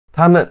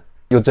他们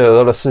有着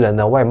俄罗斯人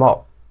的外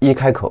貌，一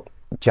开口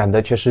讲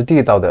的却是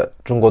地道的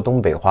中国东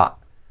北话。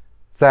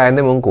在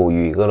内蒙古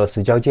与俄罗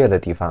斯交界的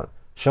地方，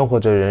生活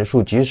着人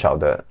数极少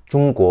的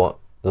中国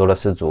俄罗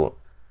斯族，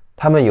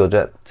他们有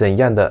着怎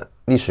样的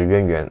历史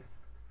渊源？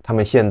他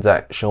们现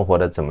在生活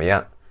的怎么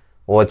样？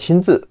我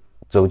亲自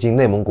走进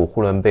内蒙古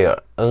呼伦贝尔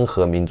恩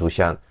和民族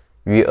乡，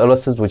与俄罗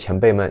斯族前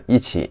辈们一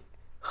起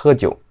喝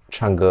酒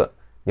唱歌，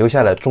留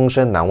下了终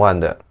身难忘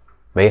的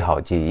美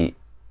好记忆。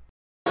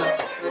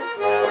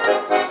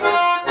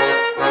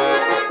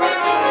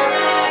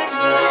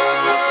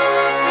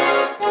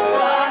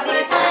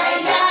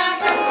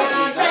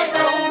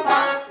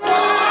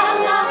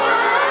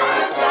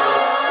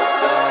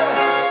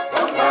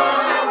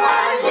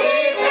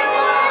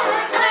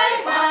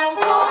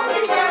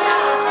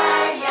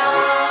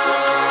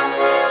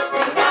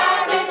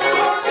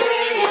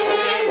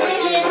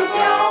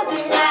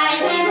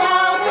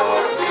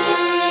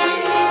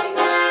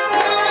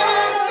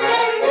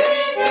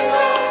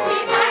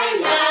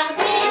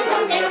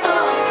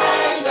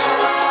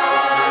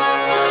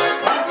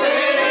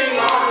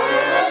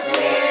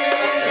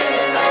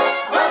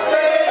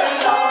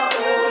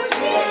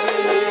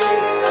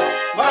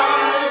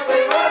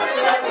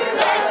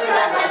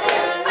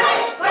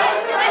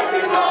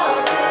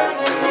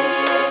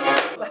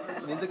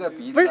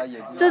不是，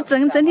这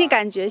整体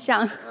感觉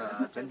像。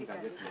整体感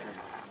觉挺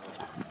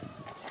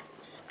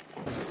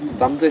像。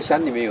咱们这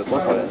乡里面有多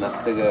少人呢？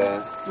这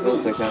个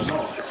恩和乡。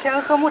全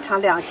和牧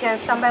场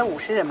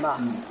2350人吧。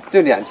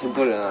就2000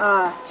多人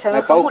啊。啊，全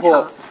和牧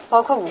场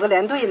包括5个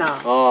连队呢。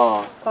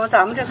哦。光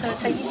咱们这可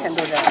才1000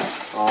多人。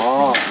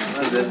哦，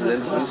那人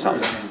挺少的。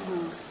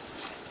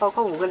包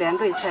括5个连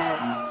队才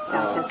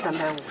2350。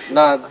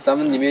那咱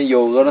们里面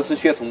有俄罗斯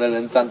血统的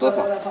人占多少？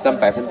占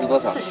%多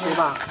少？40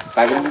吧。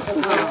40%。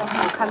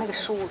我看那个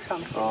书上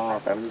面写。哦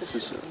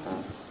，40%。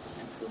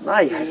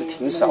那也还是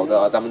挺少的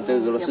啊，咱们这个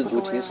俄罗斯族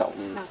挺少。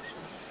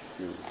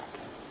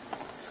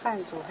汉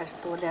族还是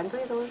多，连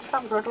队都差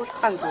不多都是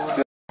汉族。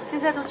现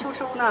在都秋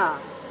收呢。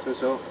秋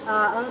收。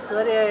啊，恩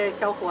和的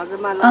小伙子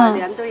们呢，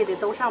连队的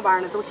都上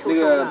班呢，都秋收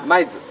呢。那个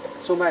麦子，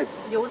收麦子。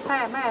油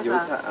菜、麦子。油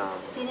菜啊。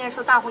今年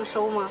说大丰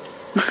收吗？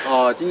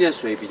哦，今年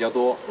水比较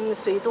多。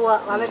水多，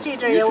完了这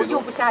阵又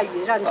不下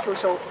雨，让你秋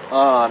收。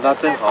啊，那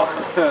真好。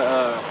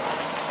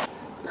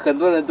很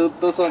多人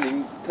都说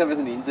您，特别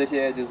是您这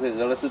些就是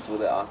俄罗斯族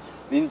的啊，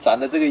您长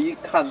得这个一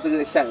看这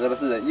个像俄罗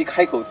斯人，一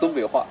开口东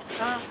北话。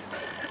啊，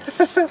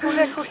从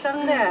这出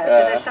生的，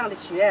在这上的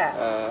学。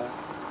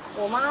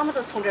我妈妈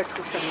都从这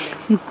出生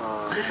的，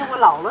只是我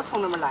姥姥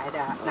从那么来的，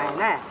奶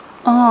奶。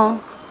哦。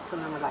从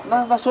那么来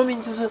的。那说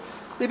明就是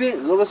那边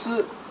俄罗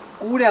斯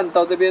姑娘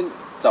到这边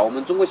找我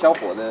们中国小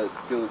伙的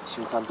就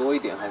情况多一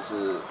点，还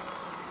是？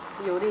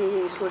有的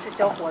说是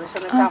小伙子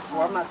上那干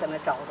活嘛，搁那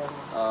找的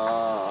嘛。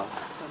啊。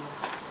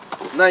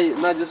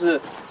那就是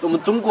我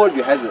们中国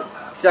女孩子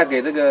嫁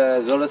给这个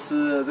俄罗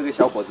斯这个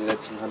小伙子的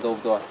情况多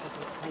不多？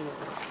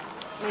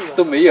没有。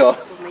都没有。都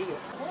没有。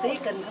谁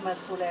跟他们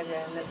苏联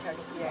人那前都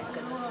不愿意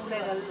跟，苏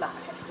联人懒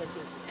还喝酒。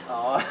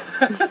哦。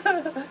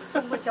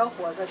中国小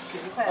伙子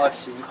勤快。哦，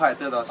勤快，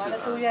这倒是。完了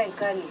都愿意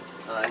跟你。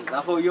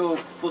然后又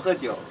不喝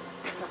酒。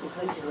不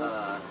喝酒。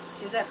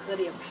现在喝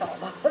的也不少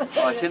吧。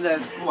哦，现在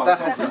但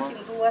还是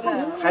挺多呢。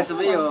还是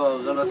没有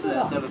俄罗斯人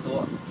喝的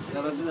多。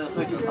俄罗斯人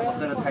喝酒，他们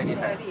喝的太厉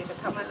害。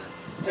他们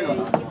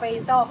一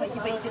杯倒一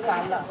杯就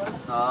干了。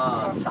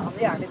啊。嗓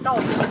子眼的倒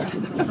出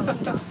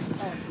来。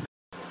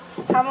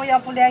他们要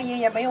不联姻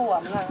也没有我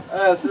们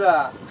了。是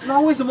啊。那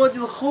为什么就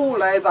是后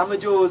来咱们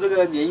就这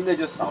个联姻的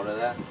就少了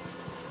呢？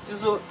就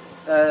是说，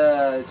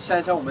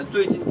像我们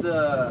最近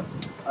这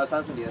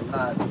20-30年，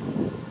那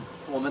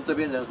我们这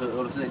边人和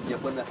俄罗斯人结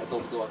婚的还多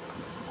不多？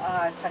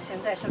啊，他现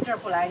在上这儿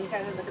不来，你看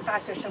那个大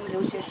学生、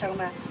留学生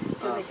们，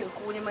就那些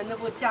姑娘们，那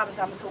不嫁到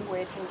咱们中国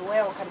也挺多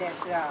呀，我看电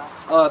视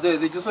啊。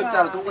对，就说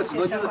嫁到中国挺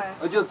多，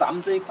就是咱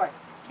们这一块。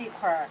这一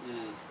块儿。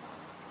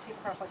这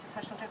块儿好像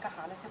他上这儿干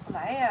啥了？他不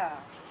来呀。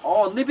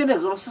哦，那边的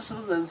俄罗斯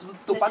人是不是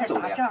都搬走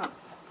了呀？那前打仗，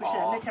不是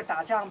那前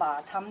打仗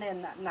吧？他们那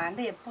男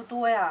的也不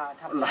多呀，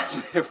他们。男的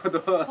也不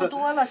多。不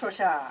多了，说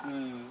是。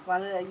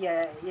完了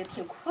也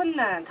挺困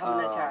难，他们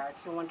那前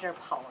就往这儿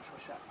跑，说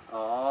是。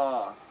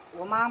哦。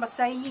我妈妈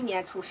31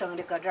年出生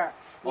的，搁这儿。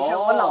你看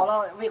我姥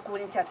姥为姑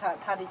娘家，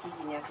她的几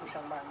年出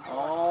生吧？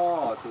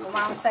哦。我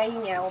妈妈31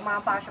年，我妈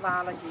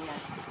88了今年。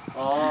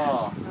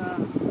哦。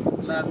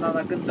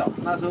那更早，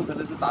那时候可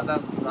能是打仗，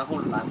然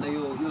后男的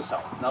又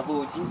少，然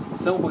后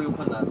生活又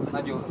困难，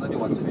那就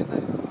往这边来。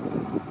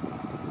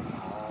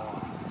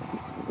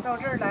到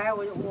这儿来，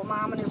我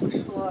妈妈那不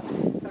说，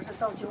要是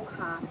造酒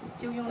卡，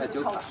就用那个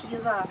草坯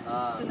子，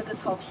就那个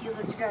草坯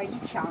子就这样一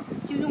抢，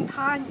就用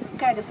它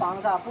盖的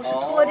房子，不是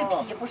拖的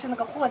坯，不是那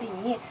个和的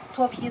泥，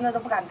拖坯那都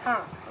不赶趟，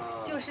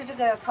就是这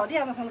个草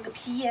垫子上那个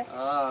坯，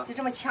就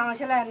这么抢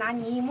下来，拿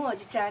泥一抹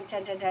就粘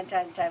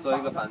做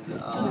一个房子，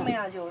就那么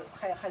样就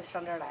还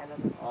上这儿来了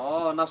呢。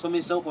哦，那说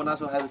明生活那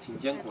时候还是挺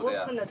艰苦的呀。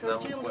多困难，他说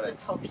就用这个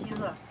草坯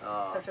子，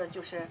他说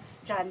就是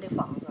粘的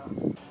房子。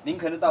您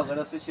可能到俄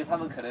罗斯去，他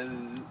们可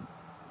能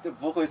就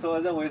不会说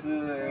认为是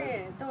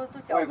对，都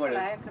叫不出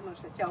来，可能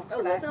是叫不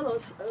出来。俄罗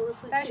斯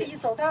但是一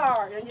走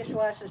道，人家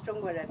说是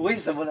中国人。为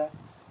什么呢？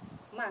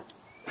慢。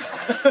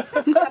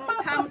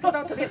他们走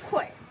道特别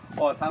快。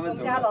哦，他们。我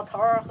们家老头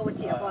儿和我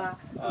姐夫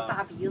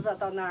大鼻子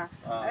到那儿，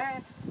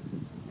哎，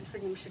说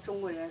你们是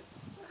中国人，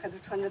还是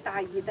穿着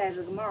大衣戴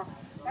着个帽，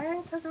哎，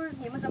他说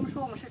你们怎么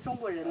说我们是中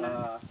国人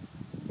呢？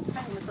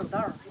看你们走道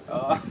儿。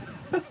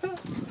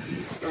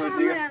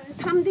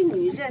他们的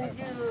女人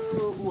就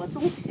我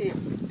总去，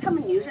他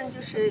们女人就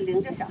是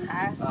领着小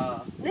孩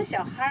儿，那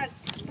小孩儿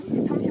不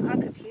是他们小孩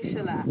可皮实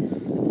了，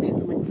不是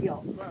那么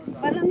教，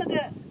完了那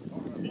个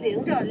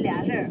领着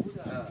俩人，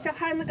小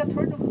孩那个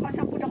腿都好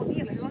像不着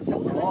地了，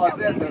走的那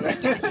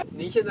小孩。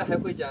您现在还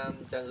会讲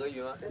俄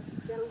语吗？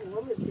讲，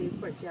我们这一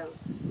块讲，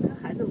跟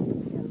孩子们不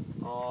讲。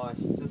哦，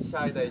这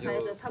下一代就孩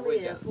子他们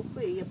也不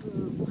会，也不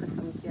和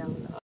他们讲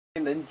了。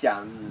能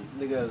讲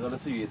那个俄罗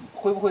斯语，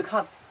会不会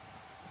看？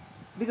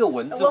那个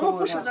文字我们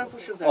不识字，不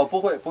识字。哦，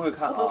不会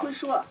看啊。不会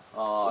说。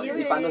哦，因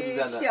为一般都是这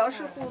样的。小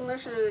时候那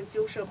是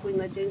旧社会，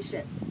那真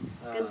是，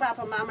跟爸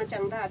爸妈妈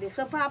长大的，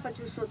和爸爸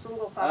就说中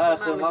国话，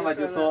和妈妈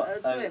就说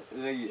对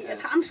俄语。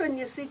他们说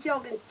你谁教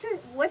跟这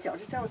我教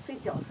是这样，谁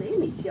教谁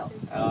没教，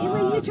因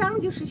为一长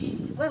就是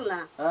习惯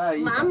了。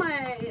妈妈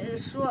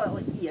说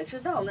也知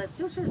道了，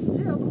就是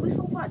只要会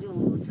说话就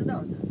知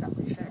道是咋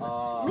回事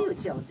儿，没有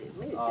教的，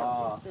没有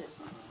教的，对。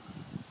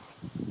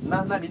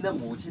那您的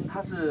母亲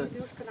她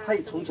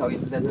从小也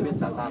是在这边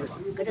长大的吗？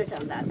搁这长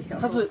大的，小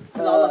时候。她是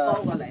姥姥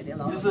抱过来的，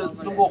就是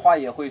中国话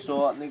也会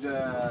说那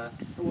个。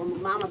我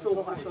妈妈中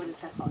国话说的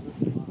才好呢。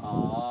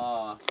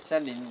哦，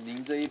像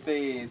您这一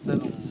辈这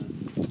种，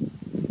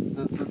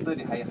这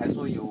里还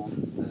说有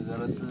俄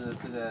罗斯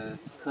这个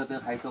特征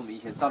还这么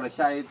明显，到了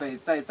下一辈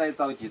再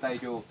到几代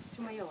就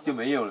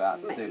没有了，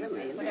对对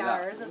对。我俩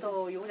儿子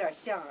都有点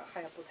像，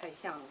还不太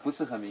像了。不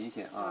是很明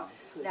显啊。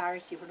俩儿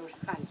媳妇都是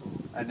汉族。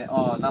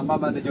那慢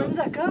慢的就。孙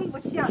子更不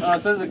像。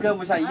孙子更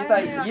不像，一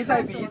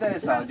代比一代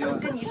少就。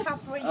跟你差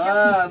不多一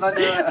样。那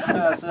就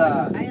是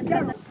啊。哎呀，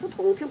他那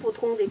挺普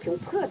通的，挺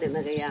破的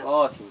那个样。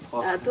挺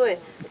破。对，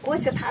过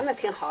去他那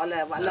挺好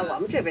了，完了我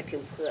们这边挺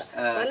破，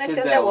完了现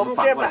在我们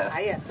这边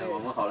哎呀，我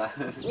们好了。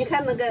你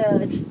看那个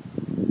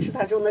吃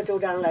他州那州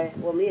长来，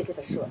我们也给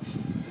他说，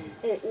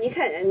哎，你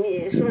看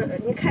你说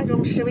你看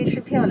中市委市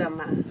漂亮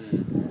吗？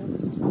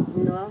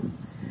喏。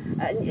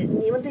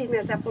你们对面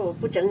咋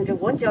不整这？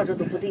我觉着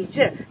都不对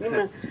劲儿。你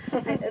们，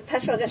他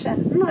说个啥？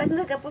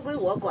那个不归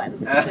我管，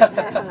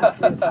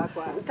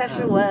他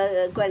是我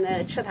管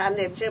吃他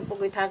那这不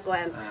归他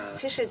管。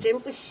其实真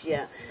不行，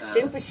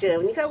真不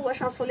行。你看我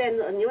上苏联，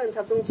你问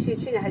他总去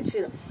年还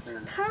去了，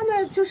他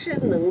呢就是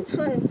农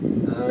村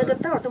那个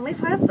道都没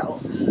法走，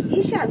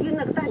一下雨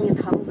那个大泥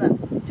塘子，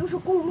就是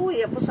公路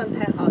也不算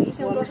太好，已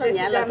经多少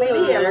年了，都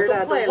裂了，都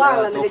坏了，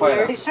忘了那个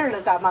泥的事儿了，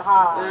咱们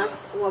哈，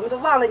我们都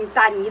忘了你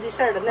大泥的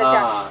事儿了，那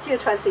家净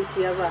穿碎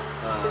靴子。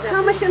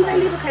他们现在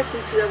离不开碎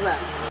靴子，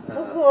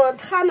不过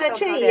他呢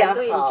这样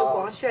好，就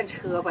光炫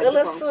车吧。俄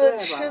罗斯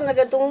吃那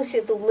个东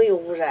西都没有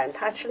污染，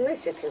他吃那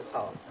些挺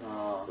好。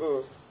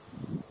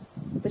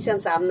不像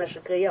咱们那是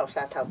搁要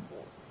啥他不。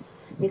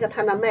你看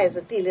他那麦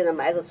子地里的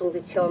麦子种的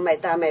荞麦、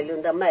大麦、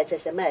轮的麦，这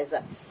些麦子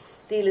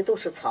地里都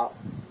是草。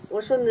我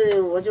说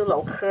呢，我就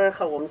唠嗑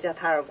和我们家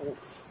他二姑，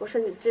我说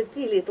你这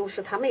地里都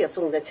是他们也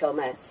种的荞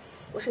麦，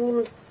我说你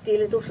们地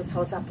里都是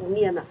草咋不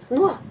灭呢？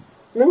喏，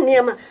能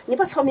灭吗？你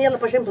把草灭了，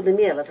把人不能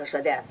灭了。他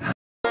说的。